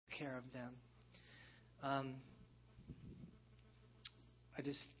care of them. I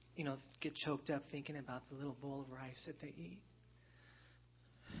just, get choked up thinking about the little bowl of rice that they eat.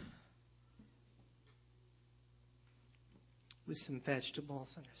 With some vegetables,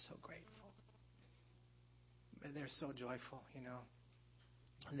 and they're so grateful. And they're so joyful,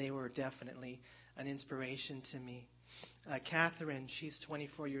 And they were definitely an inspiration to me. Catherine, she's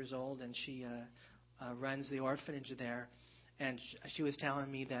 24 years old, and she runs the orphanage there. And she was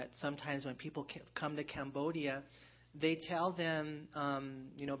telling me that sometimes when people come to Cambodia, they tell them,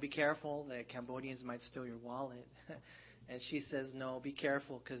 be careful, the Cambodians might steal your wallet. And she says, no, be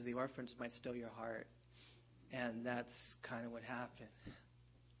careful, because the orphans might steal your heart. And that's kind of what happened.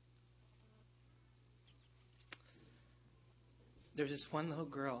 There's this one little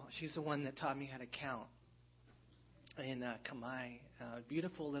girl. She's the one that taught me how to count in Khmer.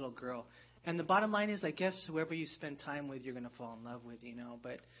 Beautiful little girl. And the bottom line is, I guess whoever you spend time with, you're going to fall in love with,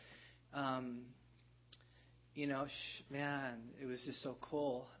 But, man, it was just so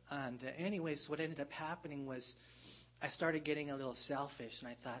cool. And anyways, what ended up happening was I started getting a little selfish, and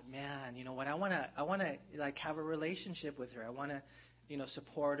I thought, man, you know what? I want to like have a relationship with her. I want to,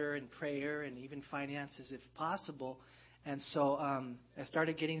 support her in prayer and even finances if possible. And so I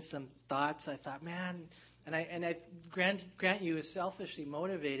started getting some thoughts. I thought, man, and I grant you is selfishly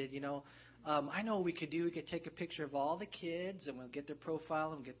motivated. I know what we could do. We could take a picture of all the kids, and we'll get their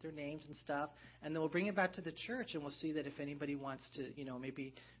profile and get their names and stuff, and then we'll bring it back to the church, and we'll see that if anybody wants to,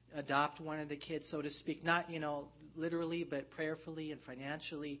 maybe adopt one of the kids, so to speak, not literally, but prayerfully and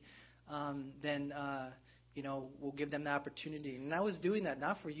financially, then we'll give them the opportunity. And I was doing that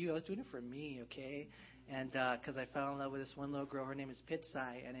not for you. I was doing it for me, okay? And because I fell in love with this one little girl, her name is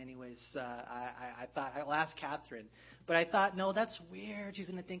Pitsai. And anyways, I thought I'll ask Catherine, but I thought, no, that's weird. She's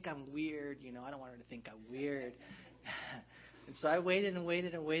gonna think I'm weird. I don't want her to think I'm weird. And so I waited and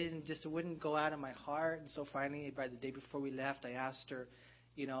waited and waited, and just it wouldn't go out of my heart. And so finally, by the day before we left, I asked her,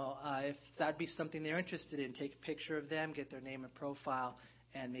 if that'd be something they're interested in, take a picture of them, get their name and profile,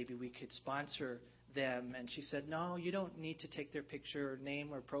 and maybe we could sponsor them. And she said, no, you don't need to take their picture, name,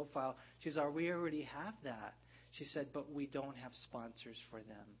 or profile. She said, we already have that. She said, but we don't have sponsors for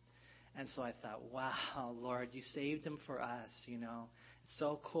them. And so I thought, wow, Lord, you saved them for us, It's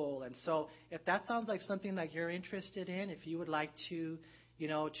so cool. And so if that sounds like something that you're interested in, if you would like to,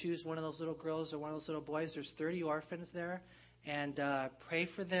 choose one of those little girls or one of those little boys, there's 30 orphans there, and pray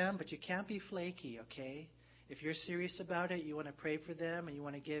for them, but you can't be flaky, okay? If you're serious about it, you want to pray for them, and you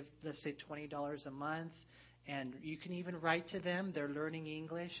want to give, let's say, $20 a month, and you can even write to them. They're learning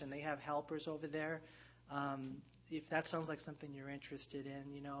English, and they have helpers over there. If that sounds like something you're interested in,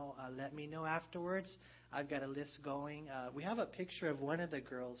 let me know afterwards. I've got a list going. We have a picture of one of the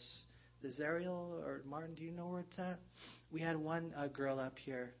girls. Is Ariel or Martin, do you know where it's at? We had one girl up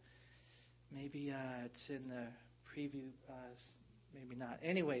here. Maybe it's in the preview. Maybe not.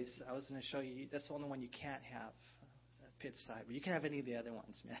 Anyways, I was going to show you. That's the only one you can't have, pit side. But you can have any of the other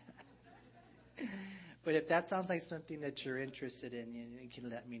ones, man. But if that sounds like something that you're interested in, you can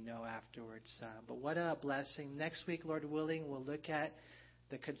let me know afterwards. But what a blessing. Next week, Lord willing, we'll look at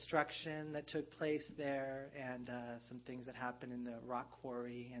the construction that took place there and some things that happened in the rock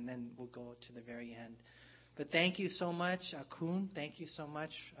quarry, and then we'll go to the very end. But thank you so much, Kun. Thank you so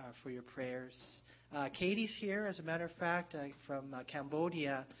much for your prayers. Katie's here, as a matter of fact, from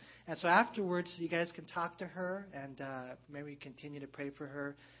Cambodia. And so afterwards, you guys can talk to her and maybe continue to pray for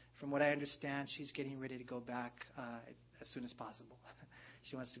her. From what I understand, she's getting ready to go back as soon as possible.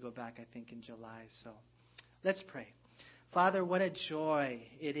 She wants to go back, I think, in July. So let's pray. Father, what a joy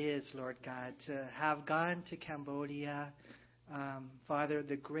it is, Lord God, to have gone to Cambodia. Father,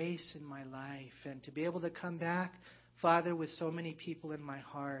 the grace in my life, and to be able to come back, Father, with so many people in my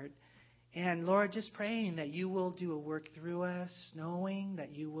heart. And Lord, just praying that you will do a work through us, knowing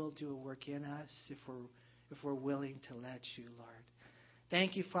that you will do a work in us if we're willing to let you, Lord.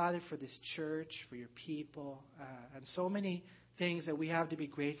 Thank you, Father, for this church, for your people, and so many things that we have to be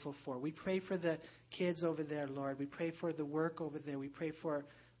grateful for. We pray for the kids over there, Lord. We pray for the work over there. We pray for,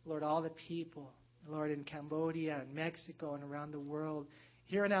 Lord, all the people, Lord, in Cambodia and Mexico and around the world.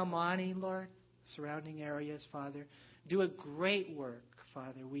 Here in Almani, Lord, surrounding areas, Father. Do a great work,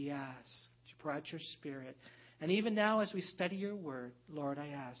 Father, we ask. That you pour out your Spirit. And even now as we study your word, Lord, I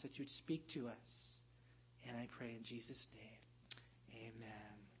ask that you'd speak to us. And I pray in Jesus' name.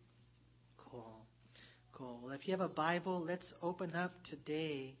 Amen. Cool. Well, if you have a Bible, let's open up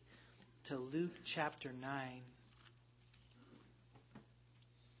today to Luke chapter 9.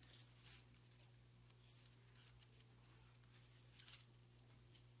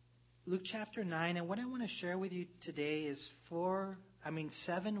 Luke chapter 9, and what I want to share with you today is 4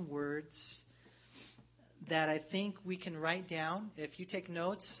 7 words that I think we can write down. If you take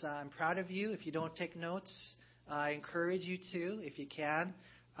notes, I'm proud of you. If you don't take notes, I encourage you to, if you can.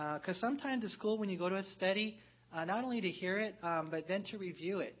 Because sometimes at school, when you go to a study, not only to hear it, but then to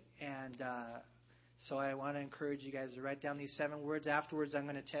review it. And so I want to encourage you guys to write down these 7 words. Afterwards, I'm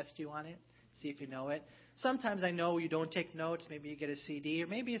going to test you on it, see if you know it. Sometimes I know you don't take notes. Maybe you get a CD, or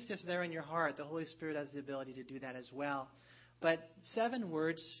maybe it's just there in your heart. The Holy Spirit has the ability to do that as well. But 7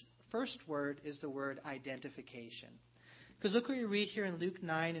 words. First word is the word identification. Because look what we read here in Luke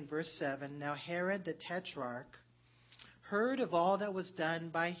 9 and verse 7. Now Herod the Tetrarch heard of all that was done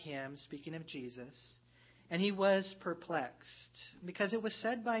by him, speaking of Jesus, and he was perplexed, because it was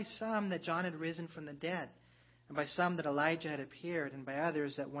said by some that John had risen from the dead, and by some that Elijah had appeared, and by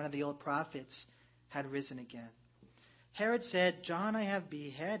others that one of the old prophets had risen again. Herod said, John I have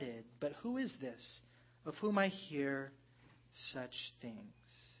beheaded, but who is this of whom I hear such things?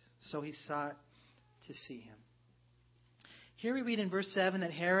 So he sought to see him. Here we read in verse 7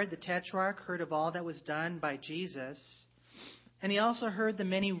 that Herod the Tetrarch heard of all that was done by Jesus, and he also heard the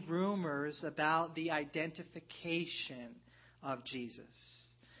many rumors about the identification of Jesus.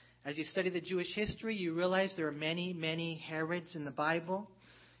 As you study the Jewish history, you realize there are many, many Herods in the Bible.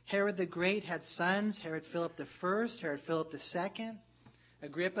 Herod the Great had sons, Herod Philip I, Herod Philip II,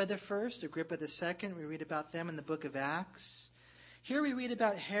 Agrippa I, Agrippa II. We read about them in the book of Acts. Here we read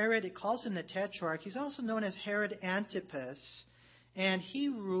about Herod. It calls him the Tetrarch. He's also known as Herod Antipas. And he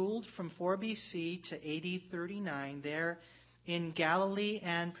ruled from 4 BC to AD 39 there in Galilee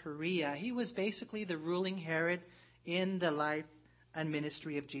and Perea. He was basically the ruling Herod in the life and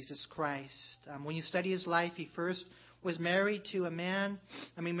ministry of Jesus Christ. When you study his life, he first was married to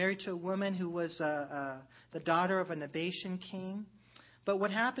a woman who was the daughter of a Nabatean king. But what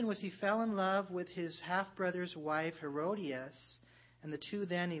happened was he fell in love with his half-brother's wife, Herodias, and the two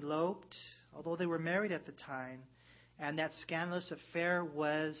then eloped, although they were married at the time. And that scandalous affair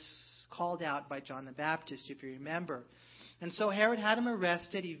was called out by John the Baptist, if you remember. And so Herod had him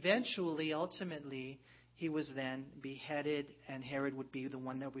arrested. Eventually, ultimately, he was then beheaded, and Herod would be the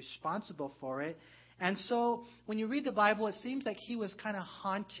one that was responsible for it. And so when you read the Bible, it seems like he was kind of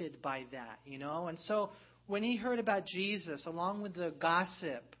haunted by that, And so when he heard about Jesus, along with the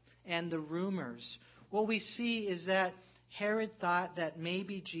gossip and the rumors, what we see is that Herod thought that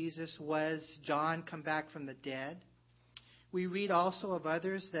maybe Jesus was John come back from the dead. We read also of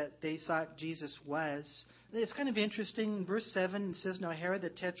others that they thought Jesus was. It's kind of interesting. In verse 7, it says, Now Herod the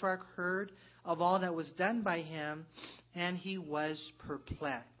Tetrarch heard of all that was done by him, and he was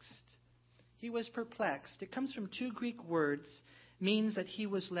perplexed. He was perplexed. It comes from 2 Greek words, means that he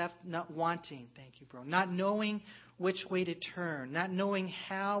was left not wanting, thank you, bro, not knowing which way to turn, not knowing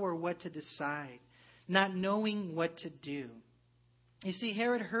how or what to decide, not knowing what to do. You see,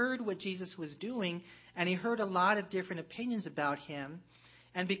 Herod heard what Jesus was doing, and he heard a lot of different opinions about him.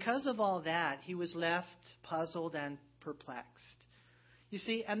 And because of all that, he was left puzzled and perplexed. You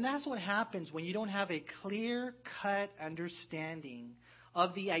see, and that's what happens when you don't have a clear-cut understanding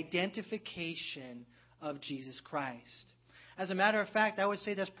of the identification of Jesus Christ. As a matter of fact, I would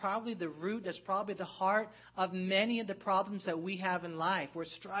say that's probably the root, that's probably the heart of many of the problems that we have in life. We're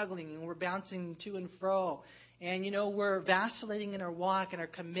struggling and we're bouncing to and fro. And, we're vacillating in our walk and our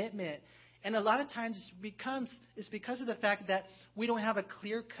commitment. And a lot of times it's because of the fact that we don't have a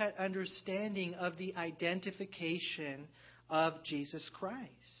clear-cut understanding of the identification of Jesus Christ.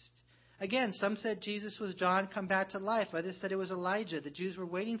 Again, some said Jesus was John come back to life. Others said it was Elijah. The Jews were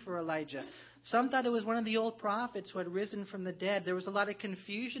waiting for Elijah. Some thought it was one of the old prophets who had risen from the dead. There was a lot of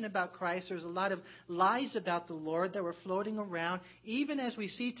confusion about Christ. There was a lot of lies about the Lord that were floating around, even as we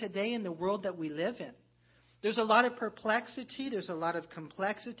see today in the world that we live in. There's a lot of perplexity, there's a lot of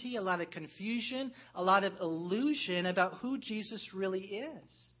complexity, a lot of confusion, a lot of illusion about who Jesus really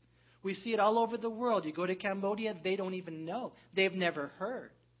is. We see it all over the world. You go to Cambodia, they don't even know. They've never heard.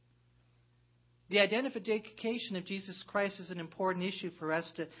 The identification of Jesus Christ is an important issue for us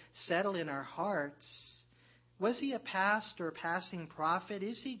to settle in our hearts. Was he a past or passing prophet?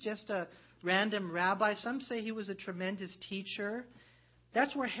 Is he just a random rabbi? Some say he was a tremendous teacher.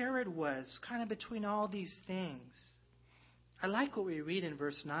 That's where Herod was, kind of between all these things. I like what we read in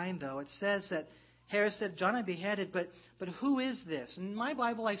verse 9, though. It says that Herod said, John I beheaded, but who is this? In my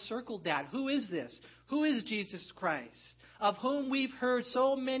Bible, I circled that. Who is this? Who is Jesus Christ, of whom we've heard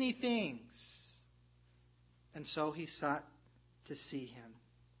so many things? And so he sought to see him.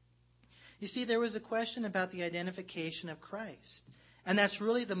 You see, there was a question about the identification of Christ. And that's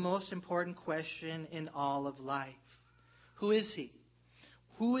really the most important question in all of life. Who is he?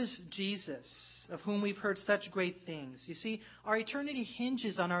 Who is Jesus, of whom we've heard such great things? You see, our eternity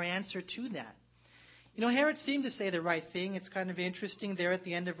hinges on our answer to that. You know, Herod seemed to say the right thing. It's kind of interesting there at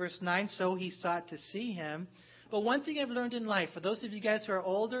the end of verse 9. So he sought to see him. But one thing I've learned in life, for those of you guys who are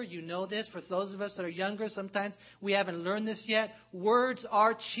older, you know this. For those of us that are younger, sometimes we haven't learned this yet. Words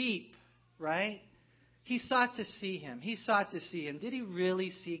are cheap, right? He sought to see him. He sought to see him. Did he really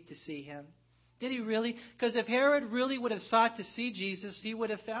seek to see him? Did he really? Because if Herod really would have sought to see Jesus, he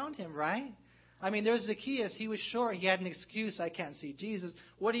would have found him, right? I mean, there's Zacchaeus. He was sure he had an excuse. I can't see Jesus.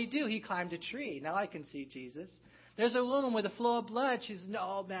 What did he do? He climbed a tree. Now I can see Jesus. There's a woman with a flow of blood. She says,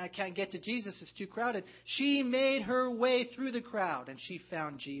 no, man, I can't get to Jesus. It's too crowded. She made her way through the crowd, and she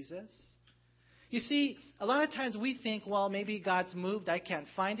found Jesus. You see, a lot of times we think, well, maybe God's moved. I can't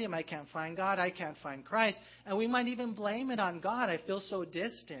find him. I can't find God. I can't find Christ. And we might even blame it on God. I feel so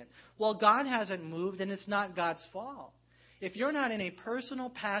distant. Well, God hasn't moved, and it's not God's fault. If you're not in a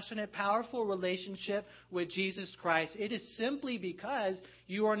personal, passionate, powerful relationship with Jesus Christ, it is simply because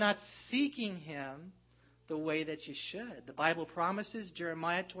you are not seeking him the way that you should. The Bible promises,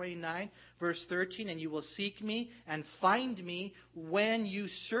 Jeremiah 29, verse 13, and you will seek me and find me when you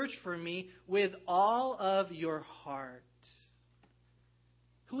search for me with all of your heart.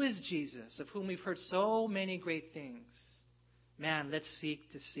 Who is Jesus, of whom we've heard so many great things? Man, let's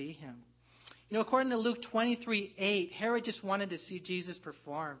seek to see him. You know, according to Luke 23:8, Herod just wanted to see Jesus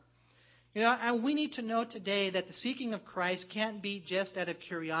perform. You know, and we need to know today that the seeking of Christ can't be just out of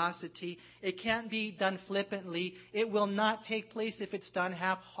curiosity. It can't be done flippantly. It will not take place if it's done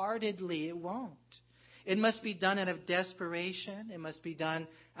half-heartedly. It won't. It must be done out of desperation. It must be done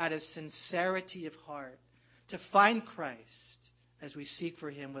out of sincerity of heart to find Christ as we seek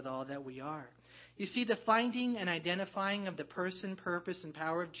for him with all that we are. You see, the finding and identifying of the person, purpose, and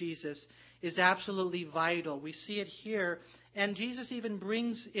power of Jesus is absolutely vital. We see it here, and Jesus even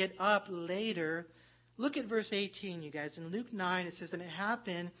brings it up later. Look at verse 18, you guys. In Luke 9, it says, and it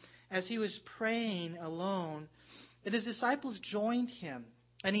happened as he was praying alone that his disciples joined him.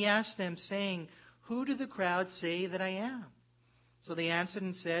 And he asked them, saying, who do the crowd say that I am? So they answered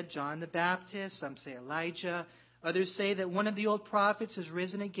and said, John the Baptist. Some say Elijah. Others say that one of the old prophets has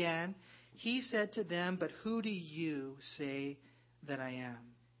risen again. He said to them, but who do you say that I am?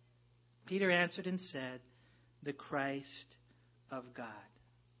 Peter answered and said, the Christ of God.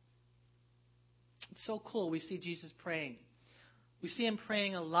 It's so cool. We see Jesus praying. We see him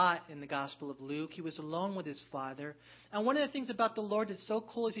praying a lot in the Gospel of Luke. He was alone with his Father. And one of the things about the Lord that's so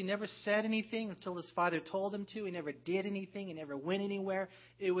cool is he never said anything until his Father told him to. He never did anything. He never went anywhere.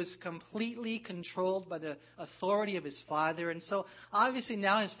 It was completely controlled by the authority of his Father. And so obviously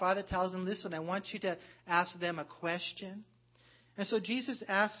now his Father tells him, listen, I want you to ask them a question. And so Jesus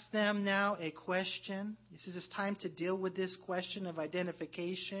asks them now a question. He says it's time to deal with this question of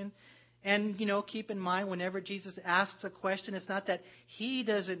identification. And, you know, keep in mind, whenever Jesus asks a question, it's not that he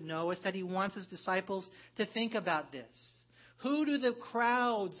doesn't know. It's that he wants his disciples to think about this. Who do the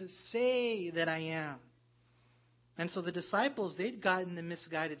crowds say that I am? And so the disciples, they'd gotten the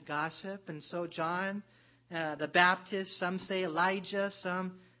misguided gossip. And so John the Baptist, some say Elijah,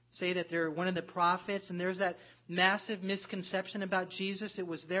 some say that they're one of the prophets. And there's that massive misconception about Jesus. It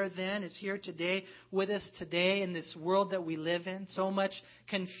was there then. It's here today with us today in this world that we live in. So much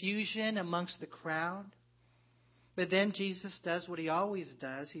confusion amongst the crowd. But then Jesus does what he always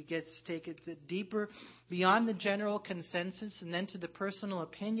does. He takes it deeper beyond the general consensus and then to the personal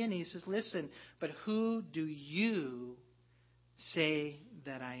opinion. He says, listen, but who do you say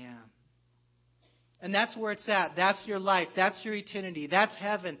that I am? And that's where it's at. That's your life. That's your eternity. That's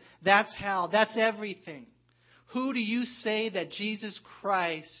heaven. That's hell. That's everything. Who do you say that Jesus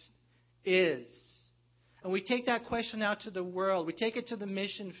Christ is? And we take that question out to the world. We take it to the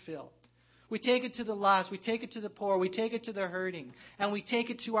mission field. We take it to the lost. We take it to the poor. We take it to the hurting. And we take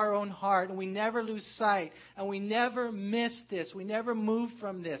it to our own heart. And we never lose sight. And we never miss this. We never move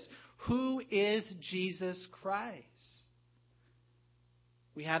from this. Who is Jesus Christ?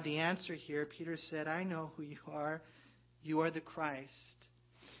 We have the answer here. Peter said, I know who you are. You are the Christ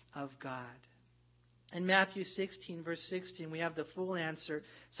of God. In Matthew 16, verse 16, we have the full answer.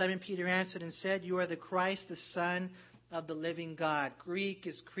 Simon Peter answered and said, you are the Christ, the Son of the living God. Greek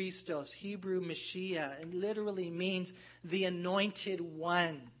is Christos, Hebrew Mashiach. It literally means the anointed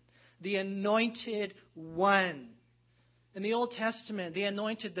one. The anointed one. In the Old Testament, they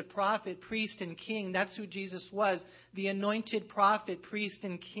anointed the prophet, priest, and king. That's who Jesus was. The anointed prophet, priest,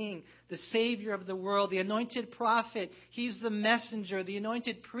 and king. The Savior of the world. The anointed prophet. He's the messenger. The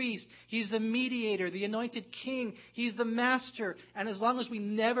anointed priest. He's the mediator. The anointed king. He's the master. And as long as we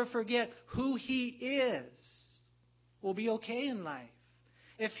never forget who he is, we'll be okay in life.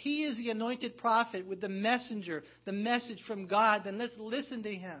 If He is the anointed prophet with the messenger, the message from God, then let's listen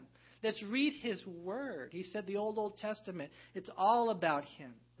to Him. Let's read His Word. He said the Old Testament, it's all about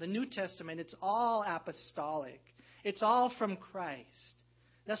Him. The New Testament, it's all apostolic. It's all from Christ.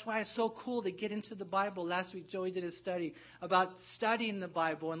 That's why it's so cool to get into the Bible. Last week, Joey did a study about studying the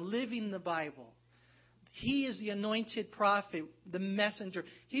Bible and living the Bible. He is the anointed prophet, the messenger.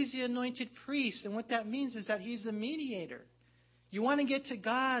 He's the anointed priest. And what that means is that He's the mediator. You want to get to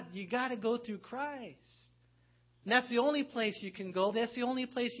God, you got to go through Christ. And that's the only place you can go. That's the only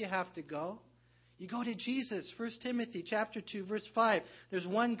place you have to go. You go to Jesus. 1 Timothy chapter 2, verse 5. There's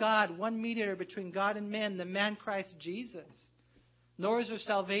one God, one mediator between God and man, the man Christ Jesus. Nor is there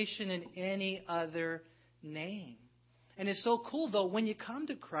salvation in any other name. And it's so cool, though, when you come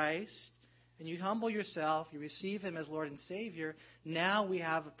to Christ and you humble yourself, you receive Him as Lord and Savior, now we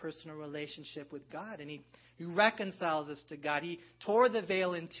have a personal relationship with God. And He reconciles us to God. He tore the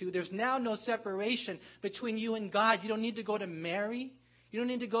veil in two. There's now no separation between you and God. You don't need to go to Mary. You don't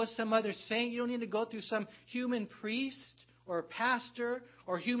need to go to some other saint. You don't need to go through some human priest or pastor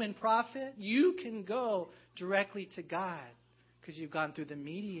or human prophet. You can go directly to God because you've gone through the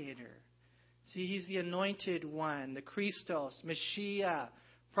mediator. See, He's the anointed one, the Christos, Messiah,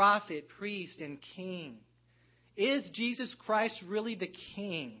 prophet, priest, and king. Is Jesus Christ really the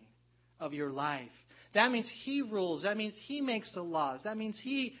king of your life? That means He rules. That means He makes the laws. That means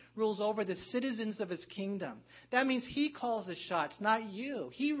He rules over the citizens of His kingdom. That means He calls the shots, not you.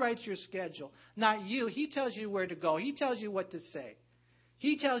 He writes your schedule, not you. He tells you where to go. He tells you what to say.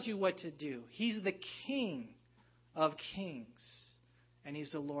 He tells you what to do. He's the King of kings, and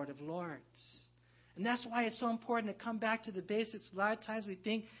He's the Lord of lords. And that's why it's so important to come back to the basics. A lot of times we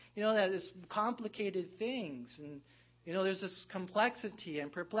think, that it's complicated things, and there's this complexity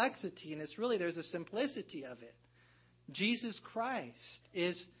and perplexity, and there's a simplicity of it. Jesus Christ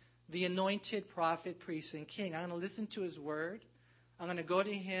is the anointed prophet, priest, and king. I'm going to listen to His Word. I'm going to go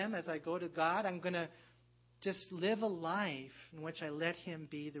to Him as I go to God. I'm going to just live a life in which I let Him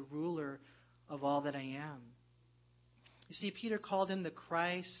be the ruler of all that I am. You see, Peter called Him the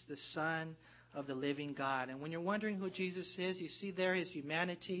Christ, the Son of the living God. And when you're wondering who Jesus is, you see there His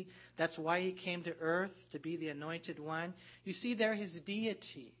humanity. That's why He came to earth, to be the anointed one. You see there His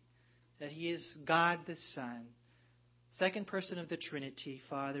deity, that He is God the Son, second person of the Trinity,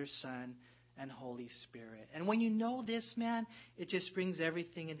 Father, Son, and Holy Spirit. And when you know this, man, it just brings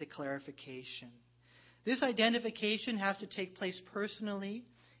everything into clarification. This identification has to take place personally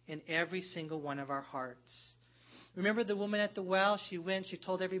in every single one of our hearts. Remember the woman at the well? She went, she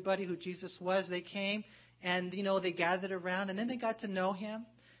told everybody who Jesus was. They came and, they gathered around and then they got to know Him.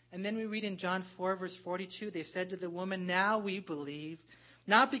 And then we read in John 4, verse 42, they said to the woman, "Now we believe,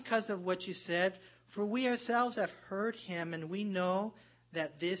 not because of what you said, for we ourselves have heard Him and we know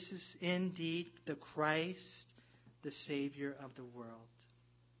that this is indeed the Christ, the Savior of the world."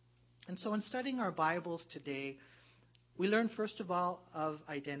 And so in studying our Bibles today, we learn first of all of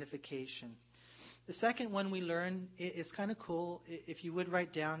identification. The second one we learn is kind of cool. If you would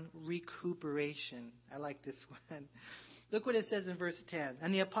write down recuperation. I like this one. Look what it says in verse 10.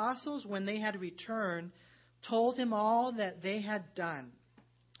 "And the apostles, when they had returned, told Him all that they had done.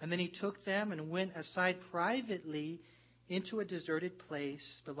 And then He took them and went aside privately into a deserted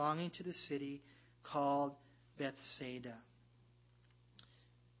place belonging to the city called Bethsaida."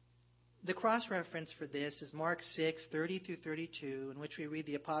 The cross-reference for this is Mark 6, 30 through 32, in which we read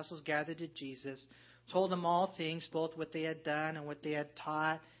the apostles gathered to Jesus, told Him all things, both what they had done and what they had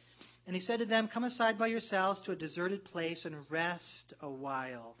taught. And He said to them, "Come aside by yourselves to a deserted place and rest a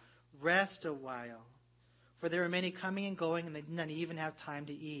while." Rest a while. For there were many coming and going, and they did not even have time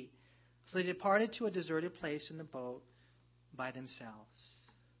to eat. So they departed to a deserted place in the boat by themselves.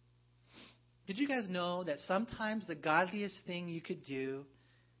 Did you guys know that sometimes the godliest thing you could do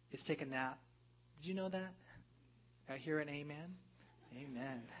is take a nap? Did you know that? I hear an amen.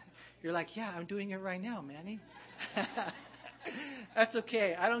 Amen. You're like, yeah, I'm doing it right now, Manny. That's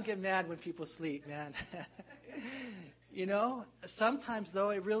okay. I don't get mad when people sleep, man. Sometimes,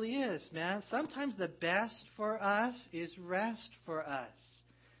 though, it really is, man. Sometimes the best for us is rest for us.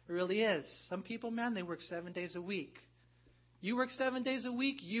 It really is. Some people, man, they work 7 days a week. You work 7 days a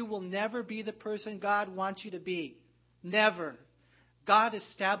week, you will never be the person God wants you to be. Never. God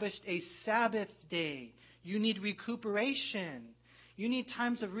established a Sabbath day. You need recuperation. You need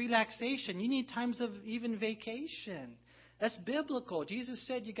times of relaxation. You need times of even vacation. That's biblical. Jesus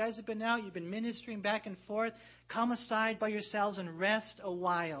said, you guys have been out, you've been ministering back and forth. Come aside by yourselves and rest a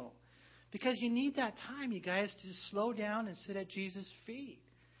while. Because you need that time, you guys, to slow down and sit at Jesus' feet.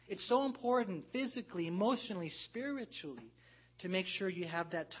 It's so important physically, emotionally, spiritually to make sure you have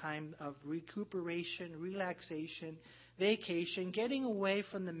that time of recuperation, relaxation, vacation, getting away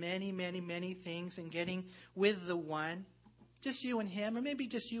from the many, many, many things and getting with the one. Just you and him, or maybe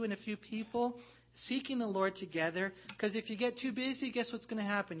just you and a few people, seeking the Lord together. Because if you get too busy, guess what's going to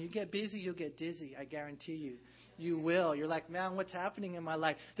happen? You get busy, you'll get dizzy. I guarantee you. You will. You're like, man, what's happening in my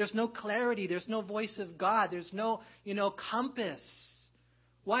life? There's no clarity. There's no voice of God. There's no, compass.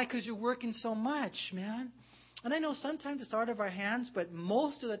 Why? Because you're working so much, man. And I know sometimes it's out of our hands, but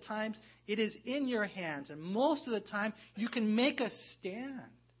most of the times it is in your hands. And most of the time you can make a stand.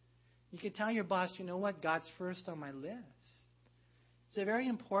 You can tell your boss, you know what? God's first on my list. It's very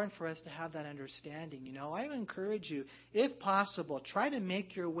important for us to have that understanding. I encourage you, if possible, try to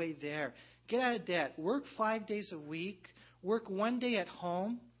make your way there. Get out of debt. Work 5 days a week. Work 1 day at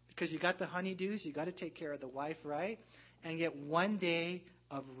home because you got the honeydews. You got to take care of the wife, right? And get 1 day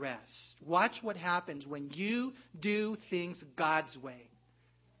of rest. Watch what happens when you do things God's way.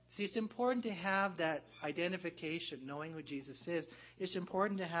 See, it's important to have that identification, knowing who Jesus is. It's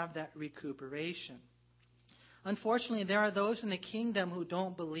important to have that recuperation. Unfortunately, there are those in the kingdom who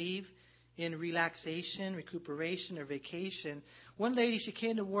don't believe in relaxation, recuperation, or vacation. One lady, she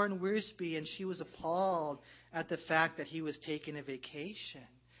came to Warren Wiersbe, and she was appalled at the fact that he was taking a vacation.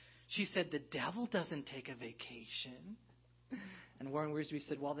 She said, the devil doesn't take a vacation. And Warren Wiersbe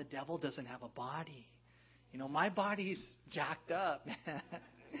said, well, the devil doesn't have a body. My body's jacked up.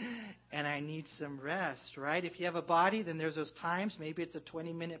 And I need some rest, right? If you have a body, then there's those times. Maybe it's a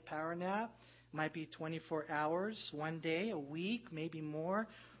 20-minute power nap. Might be 24 hours, 1 day, a week, maybe more.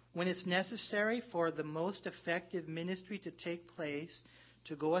 When it's necessary for the most effective ministry to take place,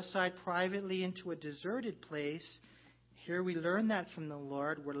 to go aside privately into a deserted place, here we learn that from the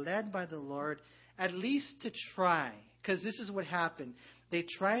Lord. We're led by the Lord, at least to try. Because this is what happened. They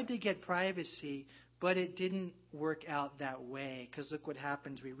tried to get privacy, but it didn't work out that way. Because look what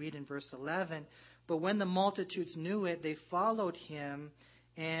happens. We read in verse 11, but when the multitudes knew it, they followed him,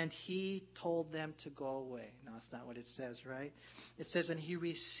 and he told them to go away. No, that's not what it says, right? It says, and he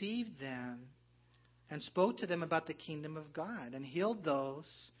received them and spoke to them about the kingdom of God and healed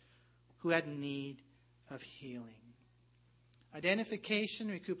those who had need of healing. Identification,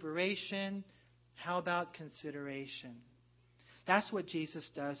 recuperation. How about consideration? That's what Jesus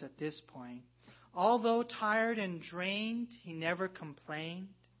does at this point. Although tired and drained, he never complained.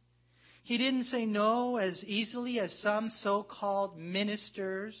 He didn't say no as easily as some so-called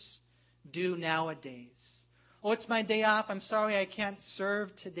ministers do nowadays. Oh, it's my day off. I'm sorry I can't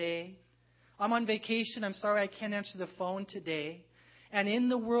serve today. I'm on vacation. I'm sorry I can't answer the phone today. And in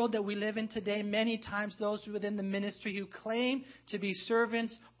the world that we live in today, many times those within the ministry who claim to be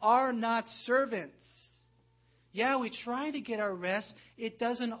servants are not servants. Yeah, we try to get our rest. It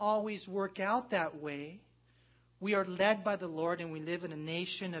doesn't always work out that way. We are led by the Lord, and we live in a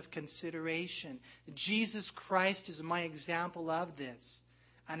nation of consideration. Jesus Christ is my example of this,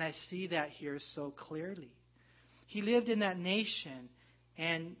 and I see that here so clearly. He lived in that nation,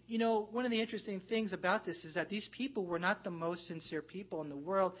 and, one of the interesting things about this is that these people were not the most sincere people in the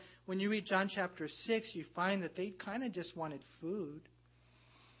world. When you read John chapter 6, you find that they kind of just wanted food.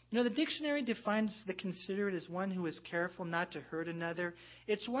 The dictionary defines the considerate as one who is careful not to hurt another.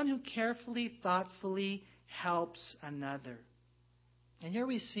 It's one who carefully, thoughtfully helps another. And here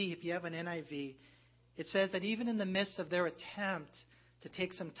we see, if you have an NIV, it says that even in the midst of their attempt to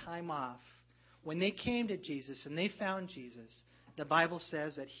take some time off, when they came to Jesus and they found Jesus, the Bible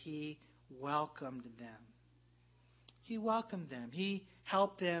says that he welcomed them. He welcomed them. He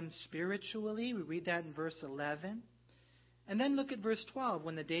helped them spiritually. We read that in verse 11. And then look at verse 12.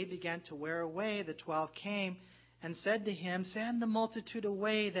 When the day began to wear away, the 12 came and said to him, send the multitude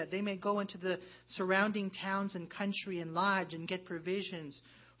away that they may go into the surrounding towns and country and lodge and get provisions,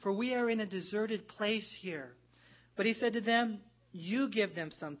 for we are in a deserted place here. But he said to them, you give them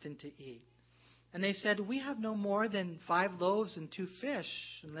something to eat. And they said, we have no more than 5 loaves and 2 fish,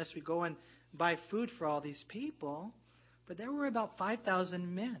 unless we go and buy food for all these people. But there were about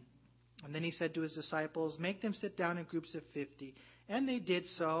 5,000 men. And then he said to his disciples, make them sit down in groups of 50. And they did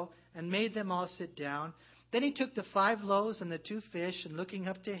so, and made them all sit down. Then he took the 5 loaves and the 2 fish, and looking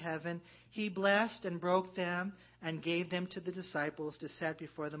up to heaven, he blessed and broke them, and gave them to the disciples to set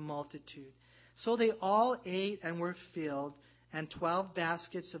before the multitude. So they all ate and were filled, and 12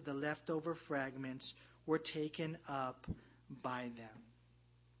 baskets of the leftover fragments were taken up by them.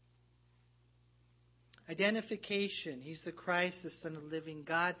 Identification. He's the Christ, the Son of the living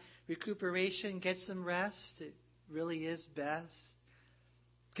God. Recuperation. Get some rest. It really is best.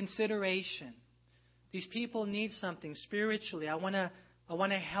 Consideration. These people need something spiritually. I want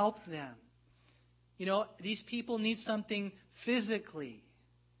to help them. These people need something physically,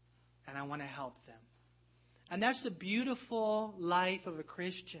 and I want to help them. And that's the beautiful life of a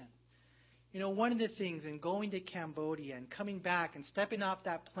Christian. One of the things in going to Cambodia and coming back and stepping off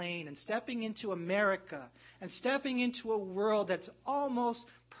that plane and stepping into America and stepping into a world that's almost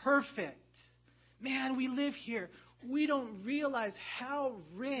perfect. Man, we live here. We don't realize how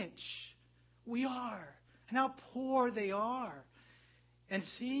rich we are and how poor they are. And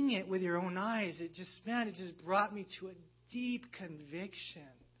seeing it with your own eyes, it just brought me to a deep conviction.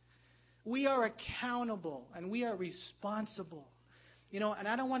 We are accountable and we are responsible. And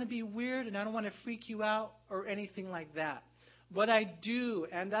I don't want to be weird and I don't want to freak you out or anything like that. But I do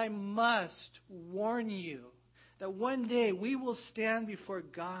and I must warn you that one day we will stand before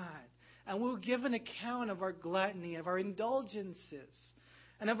God and we'll give an account of our gluttony, of our indulgences,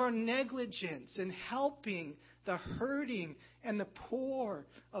 and of our negligence in helping the hurting and the poor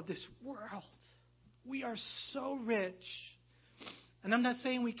of this world. We are so rich. And I'm not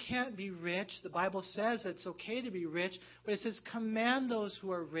saying we can't be rich. The Bible says it's okay to be rich. But it says, command those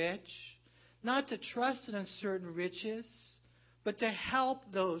who are rich not to trust in uncertain riches, but to help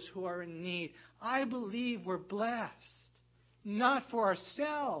those who are in need. I believe we're blessed, not for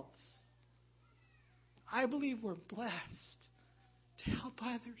ourselves. I believe we're blessed to help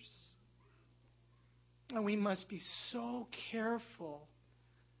others. And we must be so careful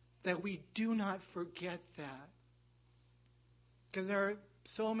that we do not forget that. Because there are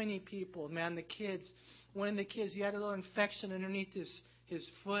so many people, man, one of the kids, he had a little infection underneath his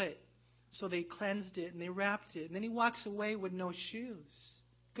foot. So they cleansed it and they wrapped it. And then he walks away with no shoes.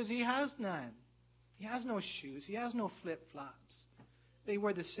 Because he has none. He has no shoes. He has no flip-flops. They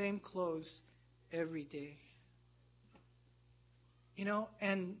wear the same clothes every day.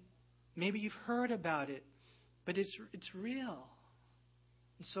 And maybe you've heard about it, but it's real.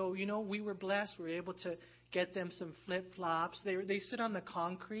 And so, we were blessed. We were able to get them some flip-flops. They sit on the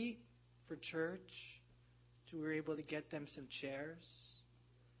concrete for church. So we were able to get them some chairs.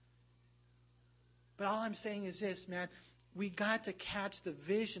 But all I'm saying is this, man. We got to catch the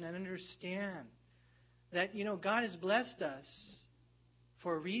vision and understand that, God has blessed us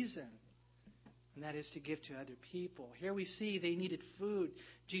for a reason. And that is to give to other people. Here we see they needed food.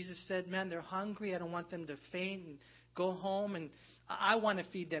 Jesus said, man, they're hungry. I don't want them to faint and go home. And I want to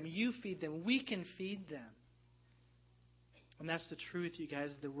feed them. You feed them. We can feed them. And that's the truth, you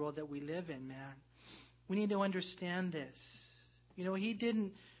guys, of the world that we live in, man. We need to understand this. He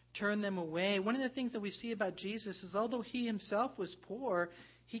didn't turn them away. One of the things that we see about Jesus is although he himself was poor,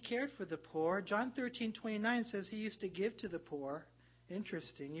 he cared for the poor. John 13:29 says he used to give to the poor.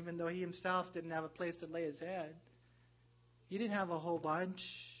 Interesting, even though he himself didn't have a place to lay his head. He didn't have a whole bunch.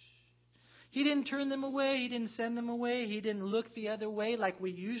 He didn't turn them away. He didn't send them away. He didn't look the other way like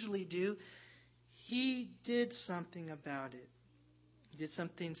we usually do. He did something about it. He did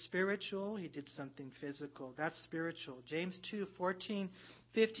something spiritual. He did something physical. That's spiritual. James 2:14,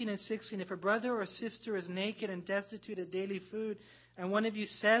 15, and 16. If a brother or sister is naked and destitute of daily food, and one of you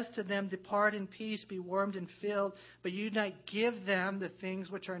says to them, depart in peace, be warmed and filled, but you do not give them the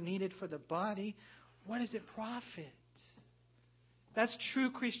things which are needed for the body, what does it profit? That's true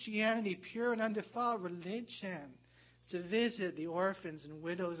Christianity, pure and undefiled religion. It's to visit the orphans and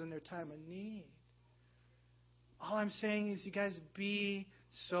widows in their time of need. All I'm saying is, you guys, be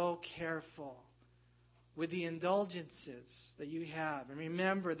so careful with the indulgences that you have. And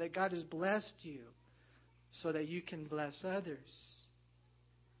remember that God has blessed you so that you can bless others.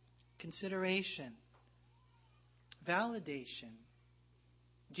 Consideration. Validation.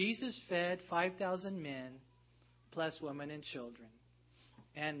 Jesus fed 5,000 men plus women and children.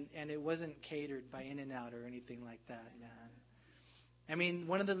 And it wasn't catered by In-N-Out or anything like that, man. I mean,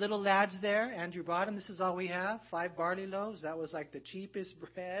 one of the little lads there, Andrew brought him, this is all we have, 5 barley loaves. That was like the cheapest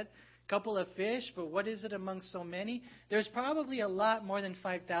bread. Couple of fish, but what is it among so many? There's probably a lot more than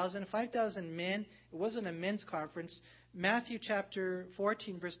 5,000. 5,000 men. It wasn't a men's conference. Matthew chapter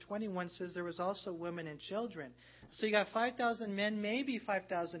 14, verse 21 says there was also women and children. So you got 5,000 men, maybe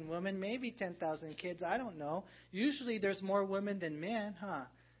 5,000 women, maybe 10,000 kids. I don't know. Usually there's more women than men, huh?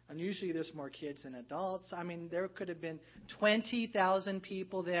 And usually there's more kids than adults. I mean, there could have been 20,000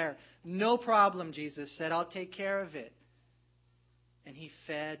 people there. No problem, Jesus said. I'll take care of it. And he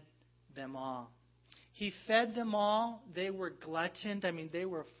fed them all. He fed them all. They were gluttoned. I mean, they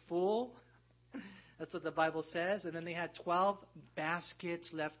were full. That's what the Bible says. And then they had 12 baskets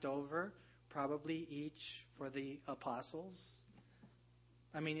left over, probably each for the apostles.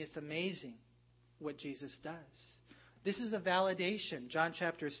 I mean, it's amazing what Jesus does. This is a validation. John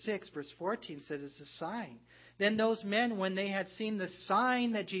chapter 6, verse 14 says it's a sign. Then those men, when they had seen the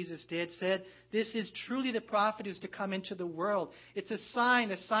sign that Jesus did, said, "This is truly the prophet who's to come into the world." It's a sign.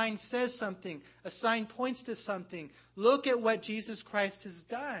 A sign says something. A sign points to something. Look at what Jesus Christ has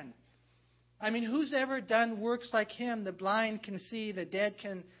done. I mean, who's ever done works like him? The blind can see, the dead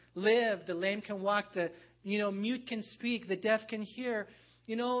can live, the lame can walk, the mute can speak, the deaf can hear,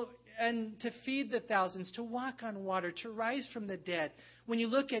 and to feed the thousands, to walk on water, to rise from the dead. When you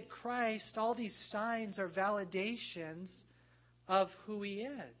look at Christ, all these signs are validations of who he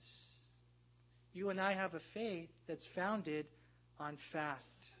is. You and I have a faith that's founded on fact.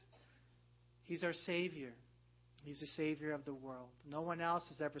 He's our Savior. He's the Savior of the world. No one else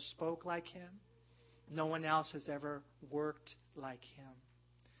has ever spoke like him. No one else has ever worked like him.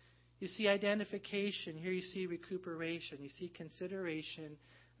 You see identification. Here you see recuperation. You see consideration,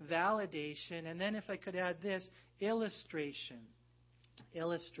 validation, and then if I could add this, illustration.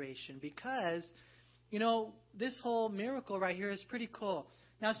 Illustration. Because, this whole miracle right here is pretty cool.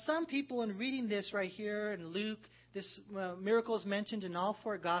 Now, some people in reading this right here in Luke, this miracle is mentioned in all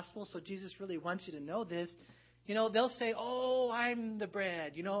four Gospels, so Jesus really wants you to know this. They'll say, "Oh, I'm the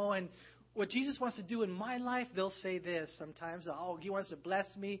bread," and what Jesus wants to do in my life, they'll say this sometimes. "Oh, he wants to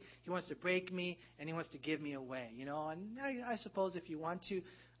bless me, he wants to break me, and he wants to give me away." And I suppose if you want to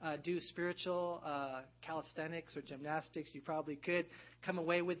do spiritual calisthenics or gymnastics, you probably could come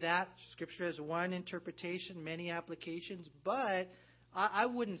away with that. Scripture has one interpretation, many applications, but I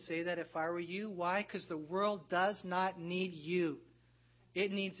wouldn't say that if I were you. Why? Because the world does not need you.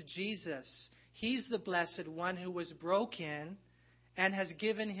 It needs Jesus. He's the blessed one who was broken and has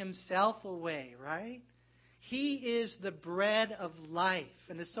given himself away, right? He is the bread of life.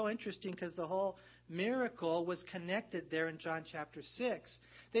 And it's so interesting because the whole miracle was connected there in John chapter 6.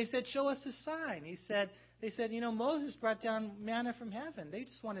 They said, "Show us a sign." They said, Moses brought down manna from heaven. They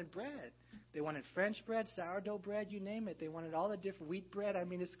just wanted bread. They wanted French bread, sourdough bread, you name it. They wanted all the different wheat bread. I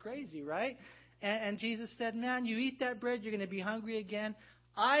mean, it's crazy, right? And Jesus said, "Man, you eat that bread, you're going to be hungry again.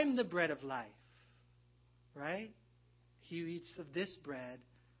 I'm the bread of life." Right? He who eats of this bread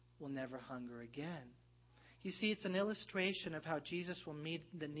will never hunger again. You see, it's an illustration of how Jesus will meet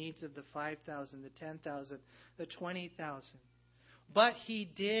the needs of the 5,000, the 10,000, the 20,000. But he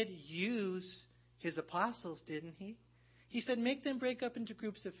did use his apostles, didn't he? He said, "Make them break up into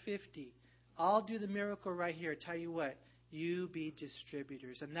groups of 50. I'll do the miracle right here. Tell you what, you be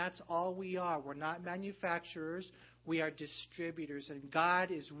distributors." And that's all we are. We're not manufacturers. We are distributors. And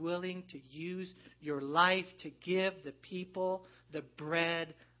God is willing to use your life to give the people the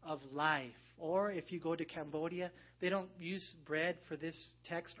bread of life. Or if you go to Cambodia, they don't use bread for this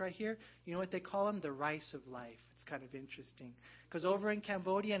text right here. You know what they call them? The rice of life. It's kind of interesting. Because over in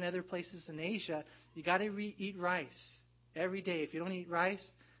Cambodia and other places in Asia, you got to eat rice every day. If you don't eat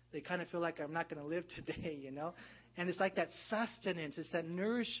rice, they kind of feel like, "I'm not going to live today," And it's like that sustenance. It's that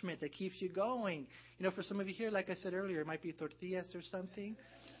nourishment that keeps you going. For some of you here, like I said earlier, it might be tortillas or something.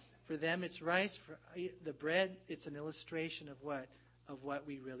 For them, it's rice. For the bread, it's an illustration of what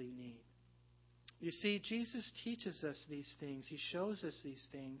we really need. You see, Jesus teaches us these things. He shows us these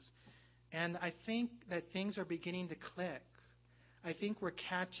things. And I think that things are beginning to click. I think we're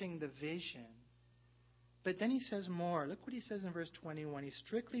catching the vision. But then he says more. Look what he says in verse 21. He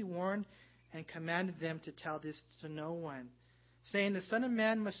strictly warned and commanded them to tell this to no one, saying, "The Son of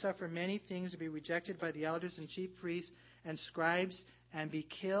Man must suffer many things, to be rejected by the elders and chief priests and scribes, and be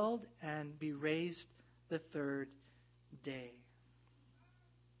killed and be raised the third day."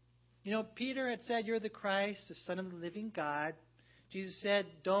 Peter had said, "You're the Christ, the Son of the living God." Jesus said,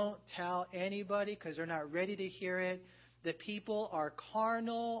 "Don't tell anybody because they're not ready to hear it. The people are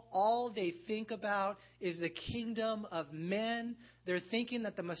carnal. All they think about is the kingdom of men. They're thinking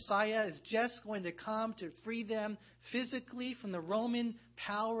that the Messiah is just going to come to free them physically from the Roman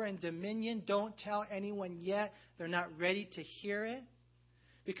power and dominion. Don't tell anyone yet. They're not ready to hear it.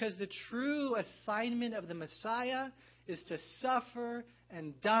 Because the true assignment of the Messiah is to suffer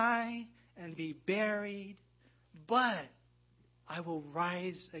and die and be buried. But I will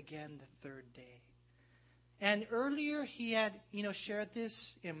rise again the third day." And earlier he had, shared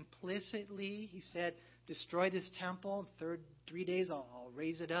this implicitly. He said, "Destroy this temple. 3 days I'll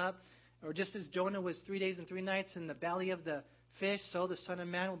raise it up." Or just as Jonah was 3 days and 3 nights in the belly of the fish, so the Son of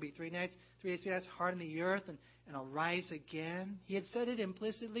Man will be 3 days, 3 nights hard in the earth, and I'll rise again. He had said it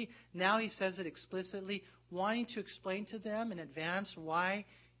implicitly. Now he says it explicitly, wanting to explain to them in advance why,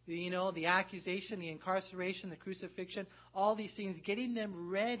 the accusation, the incarceration, the crucifixion, all these things, getting them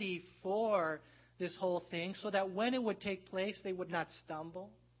ready for this whole thing so that when it would take place, they would not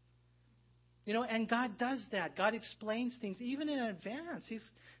stumble. And God does that. God explains things even in advance. He's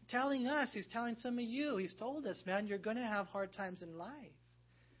telling us, He's telling some of you, He's told us, man, you're going to have hard times in life.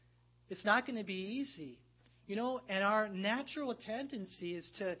 It's not going to be easy. And our natural tendency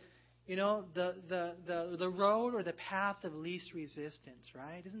is to, the road or the path of least resistance,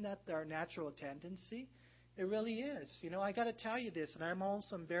 right? Isn't that our natural tendency? It really is. I got to tell you this, and I'm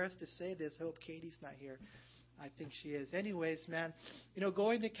also embarrassed to say this. I hope Katie's not here. I think she is. Anyways, man,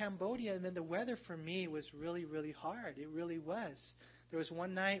 going to Cambodia, and then the weather for me was really, really hard. It really was. There was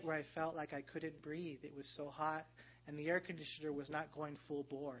one night where I felt like I couldn't breathe. It was so hot, and the air conditioner was not going full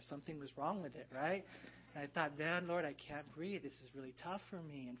bore. Something was wrong with it, right? And I thought, man, Lord, I can't breathe. This is really tough for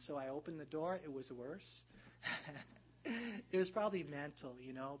me. And so I opened the door. It was worse. It was probably mental,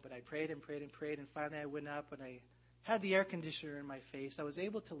 but I prayed and prayed and prayed, and finally I went up and I had the air conditioner in my face. I was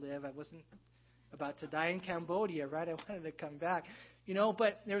able to live. I wasn't about to die in Cambodia, right? I wanted to come back.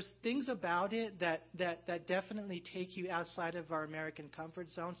 But there's things about it that definitely take you outside of our American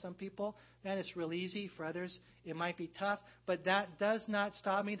comfort zone. Some people, man, it's real easy. For others, it might be tough. But that does not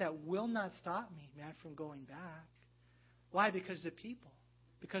stop me. That will not stop me, man, from going back. Why? Because of the people.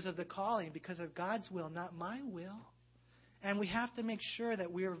 Because of the calling. Because of God's will, not my will. And we have to make sure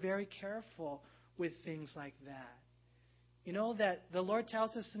that we are very careful with things like that. That the Lord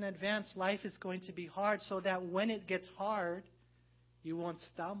tells us in advance life is going to be hard, so that when it gets hard, you won't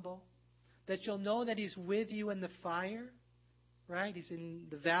stumble. That you'll know that He's with you in the fire, right? He's in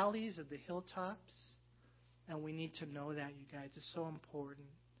the valleys of the hilltops. And we need to know that, you guys. It's so important.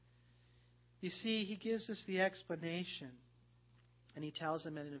 You see, He gives us the explanation. And He tells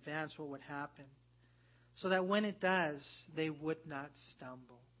them in advance what would happen. So that when it does, they would not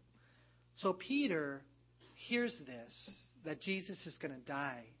stumble. So Peter hears this, that Jesus is going to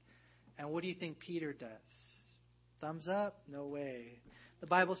die. And what do you think Peter does? Thumbs up? No way. The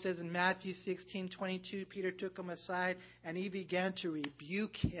Bible says in Matthew 16:22, Peter took him aside and he began to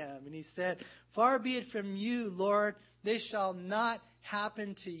rebuke him. And he said, "Far be it from you, Lord, this shall not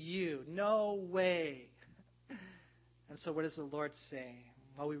happen to you. No way." And so what does the Lord say?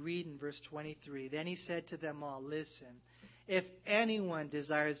 Well, we read in verse 23, "Then He said to them all, listen, if anyone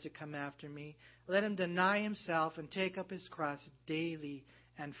desires to come after me, let him deny himself and take up his cross daily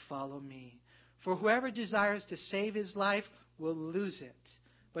and follow me. For whoever desires to save his life will lose it.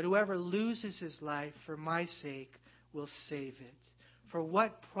 But whoever loses his life for my sake will save it. For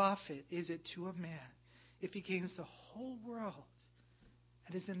what profit is it to a man if he gains the whole world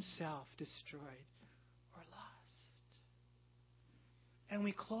and is himself destroyed or lost?" And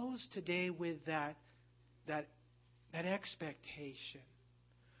we close today with that expectation.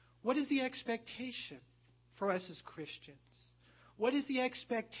 What is the expectation for us as Christians? What is the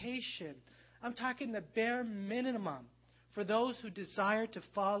expectation? I'm talking the bare minimum for those who desire to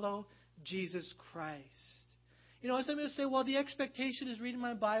follow Jesus Christ. Some people say, well, the expectation is reading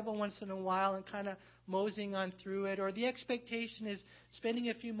my Bible once in a while and kind of moseying on through it. Or the expectation is spending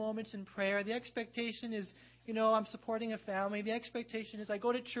a few moments in prayer. The expectation is, I'm supporting a family. The expectation is I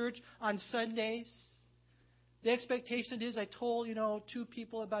go to church on Sundays. The expectation is I told, 2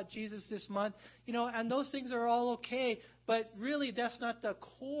 people about Jesus this month, and those things are all okay. But really, that's not the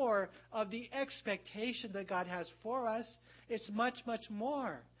core of the expectation that God has for us. It's much, much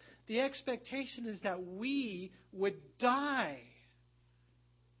more. The expectation is that we would die,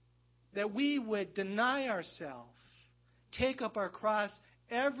 that we would deny ourselves, take up our cross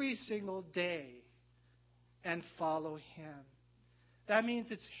every single day, and follow Him. That means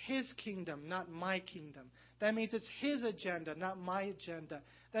it's His kingdom, not my kingdom. That means it's His agenda, not my agenda.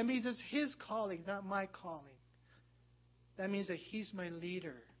 That means it's His calling, not my calling. That means that He's my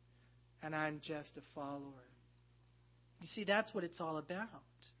leader and I'm just a follower. You see, that's what it's all about.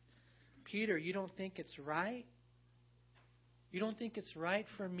 Peter, you don't think it's right? You don't think it's right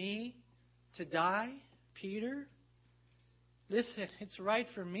for me to die, Peter? Listen, it's right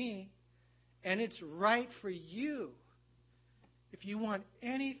for me, and it's right for you. If you want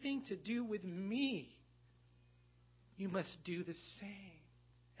anything to do with me, you must do the same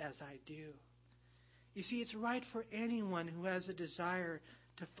as I do. You see, it's right for anyone who has a desire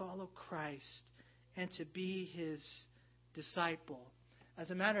to follow Christ and to be His disciple. As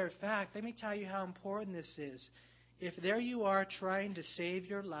a matter of fact, let me tell you how important this is. If there you are trying to save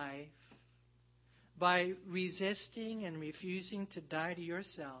your life by resisting and refusing to die to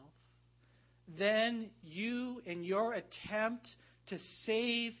yourself, then you, in your attempt to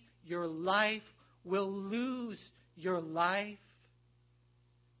save your life, will lose your life.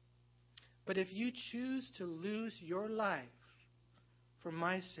 But if you choose to lose your life for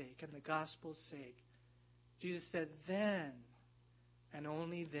my sake and the gospel's sake, Jesus said, then and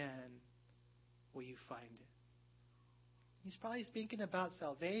only then will you find it. He's probably speaking about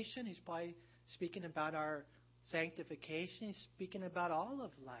salvation. He's probably speaking about our sanctification. He's speaking about all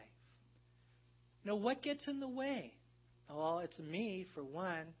of life. What gets in the way? Well, it's me, for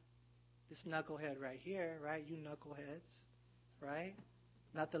one. This knucklehead right here, right? You knuckleheads, right?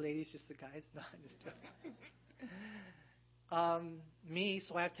 Not the ladies, just the guys. No, I'm just joking. Me,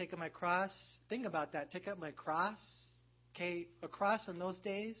 so I have to take up my cross. Think about that. Take up my cross. Okay, a cross in those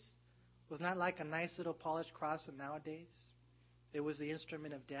days was not like a nice little polished cross of nowadays. It was the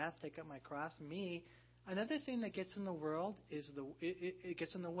instrument of death. Take up my cross. Me. Another thing that gets in the world is it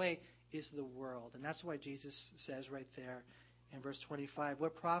gets in the way is the world, and that's why Jesus says right there in verse 25,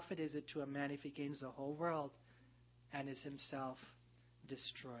 "What profit is it to a man if he gains the whole world and is himself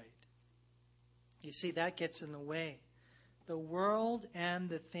destroyed?" You see, that gets in the way. The world and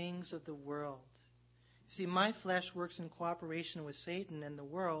the things of the world. See, my flesh works in cooperation with Satan and the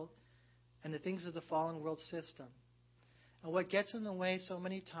world and the things of the fallen world system. And what gets in the way so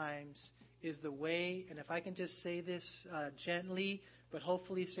many times is the way, and if I can just say this gently, but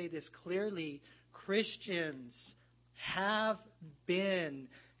hopefully say this clearly, Christians have been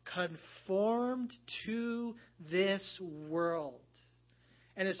conformed to this world.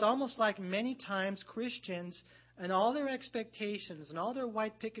 And it's almost like many times Christians and all their expectations and all their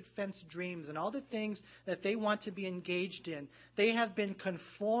white picket fence dreams and all the things that they want to be engaged in, they have been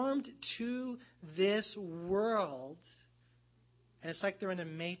conformed to this world. And it's like they're in a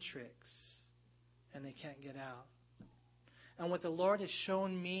matrix and they can't get out. And what the Lord has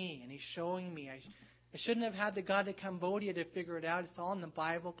shown me, and He's showing me, I shouldn't have had to go to Cambodia to figure it out. It's all in the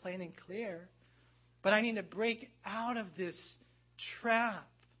Bible, plain and clear. But I need to break out of this trap,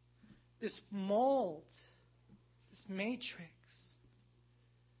 this mold, this matrix.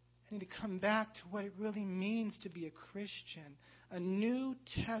 I need to come back to what it really means to be a Christian, a New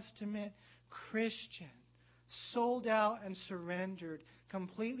Testament Christian, sold out and surrendered,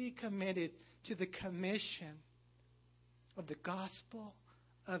 completely committed to the commission of the gospel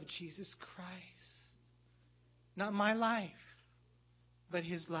of Jesus Christ. Not my life, but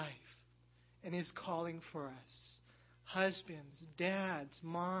His life and His calling for us. Husbands, dads,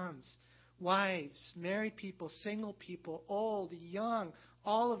 moms, wives, married people, single people, old, young,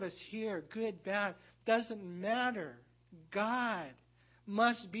 all of us here, good, bad, doesn't matter. God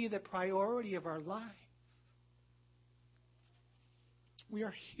must be the priority of our life. We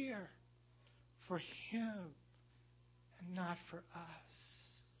are here for Him and not for us.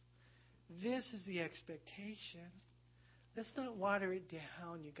 This is the expectation. Let's not water it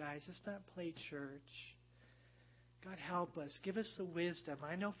down, you guys. Let's not play church. God help us. Give us the wisdom.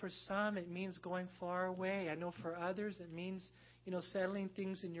 I know for some it means going far away. I know for others it means, settling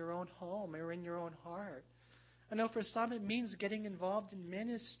things in your own home or in your own heart. I know for some it means getting involved in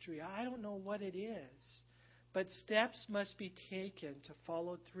ministry. I don't know what it is. But steps must be taken to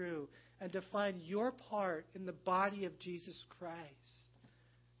follow through and to find your part in the body of Jesus Christ.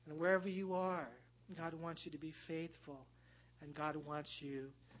 And wherever you are, God wants you to be faithful. And God wants you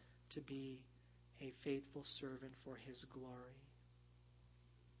to be a faithful servant for His glory.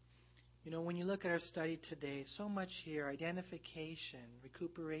 When you look at our study today, so much here: identification,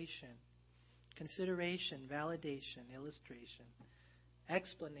 recuperation, consideration, validation, illustration,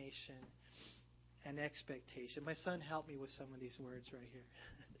 explanation, and expectation. My son helped me with some of these words right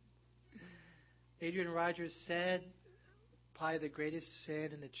here. Adrian Rogers said, probably the greatest sin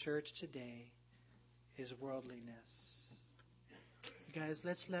in the church today is worldliness. You guys,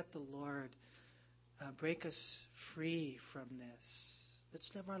 let's let the Lord break us free from this. Let's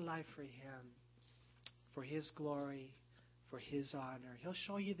live our life for Him, for His glory, for His honor. He'll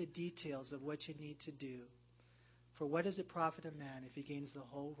show you the details of what you need to do. For what does it profit a man if he gains the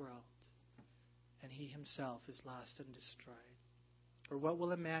whole world and he himself is lost and destroyed? Or what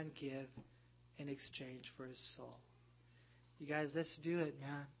will a man give in exchange for his soul? You guys, let's do it,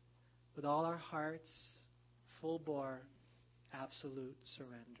 man. With all our hearts, full bore, absolute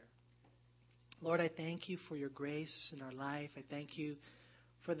surrender. Lord, I thank You for Your grace in our life. I thank You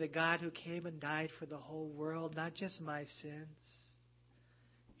for the God who came and died for the whole world, not just my sins.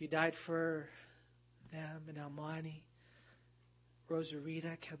 You died for them in Almani,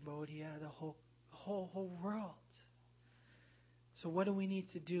 Rosarita, Cambodia, the whole world. So what do we need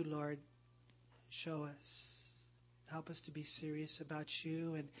to do, Lord? Show us. Help us to be serious about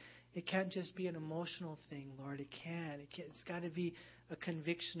You. And it can't just be an emotional thing, Lord. It's got to be a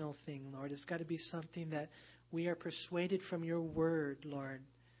convictional thing, Lord. It's got to be something that we are persuaded from Your word, Lord,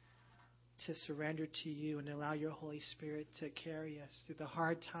 to surrender to You and allow Your Holy Spirit to carry us through the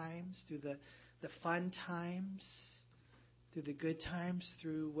hard times, through the fun times, through the good times,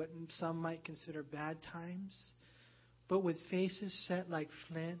 through what some might consider bad times, but with faces set like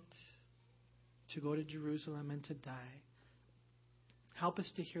flint to go to Jerusalem and to die. Help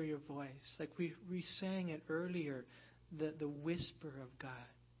us to hear your voice. Like we sang it earlier, the whisper of God.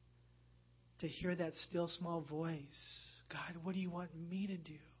 To hear that still small voice. God, what do you want me to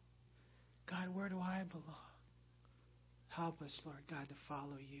do? God, where do I belong? Help us, Lord God, to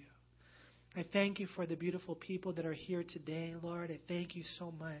follow you. I thank you for the beautiful people that are here today, Lord. I thank you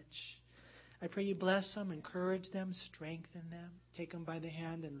so much. I pray you bless them, encourage them, strengthen them, take them by the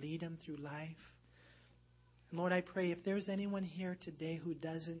hand and lead them through life. And Lord, I pray if there's anyone here today who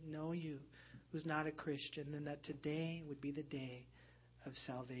doesn't know you, who's not a Christian, then that today would be the day of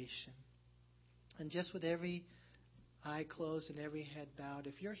salvation. And just with every eye closed and every head bowed,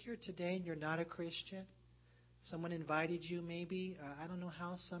 if you're here today and you're not a Christian, someone invited you maybe, I don't know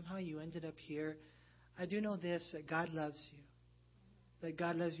how, somehow you ended up here. I do know this, that God loves you. That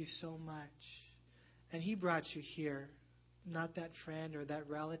God loves you so much. And He brought you here, not that friend or that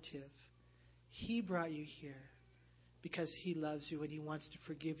relative. He brought you here because He loves you and He wants to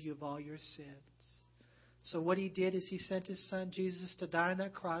forgive you of all your sins. So what He did is He sent His Son Jesus to die on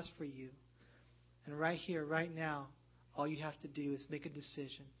that cross for you. And right here, right now, all you have to do is make a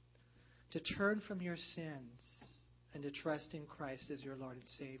decision to turn from your sins and to trust in Christ as your Lord and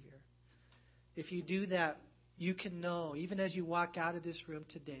Savior. If you do that, you can know, even as you walk out of this room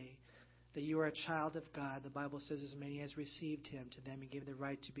today, that you are a child of God. The Bible says, as many as received Him, to them He gave the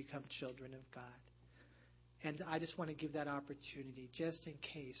right to become children of God. And I just want to give that opportunity, just in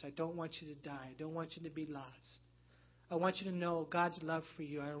case. I don't want you to die. I don't want you to be lost. I want you to know God's love for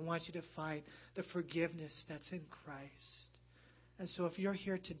you. I want you to find the forgiveness that's in Christ. And so if you're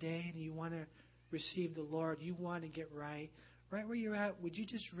here today and you want to receive the Lord, you want to get right where you're at, would you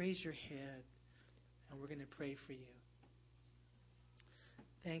just raise your hand? And we're going to pray for you.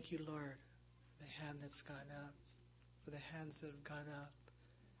 Thank you, Lord, for the hand that's gone up, for the hands that have gone up.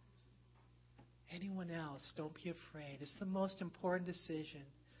 Anyone else, don't be afraid. It's the most important decision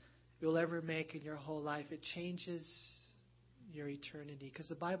you'll ever make in your whole life. It changes your eternity. Because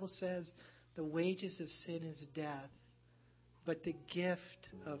the Bible says the wages of sin is death, but the gift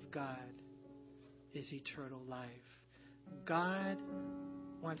of God is eternal life. God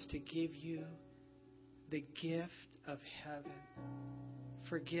wants to give you the gift of heaven,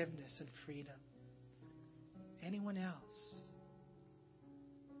 forgiveness and freedom. Anyone else?